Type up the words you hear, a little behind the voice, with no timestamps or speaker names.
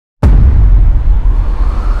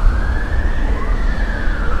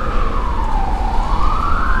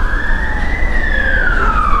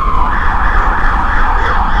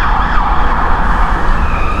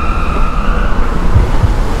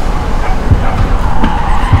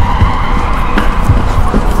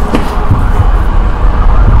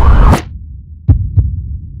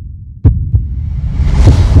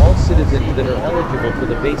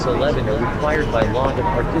11 are required by law to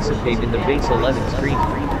participate in the base 11 screen.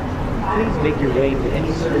 Please make your way to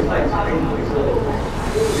any certified screen facility.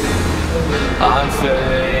 I'm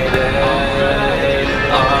faded,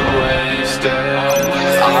 I'm wasted,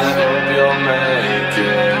 I hope you'll make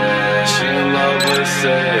it. She in love with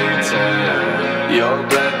Satan, your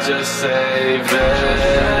breath just save it.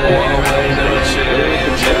 One way to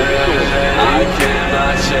change it, I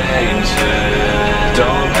cannot change it.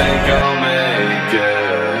 Don't think I'll make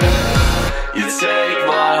it. You take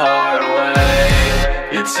my heart away,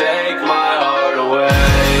 you take my heart away,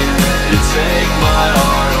 you take my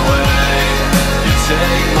heart away, you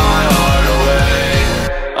take my heart away.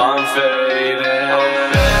 I'm faded,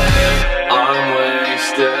 I'm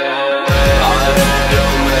wasted, I hope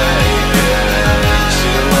you'll make it.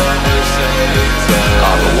 She love with Satan.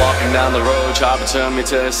 I've been walking down the road, trying to turn me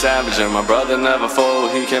to a savage, and my brother never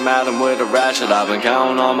fooled, he came at him with a ratchet. I've been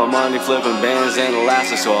counting all my money, flipping bands and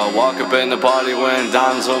elastic, so I walk up in the party wearing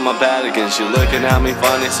diamonds with my pad again. She looking at me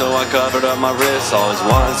funny, so I covered up my wrist. Always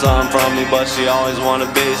wanted something from me, but she always want a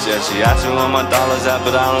bitch. Yeah, she asked me where my dollars at,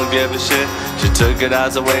 but I don't give a shit. She took it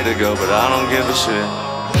as a way to go, but I don't give a shit.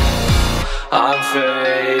 I'm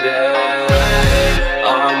faded,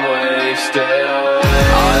 I'm wasted,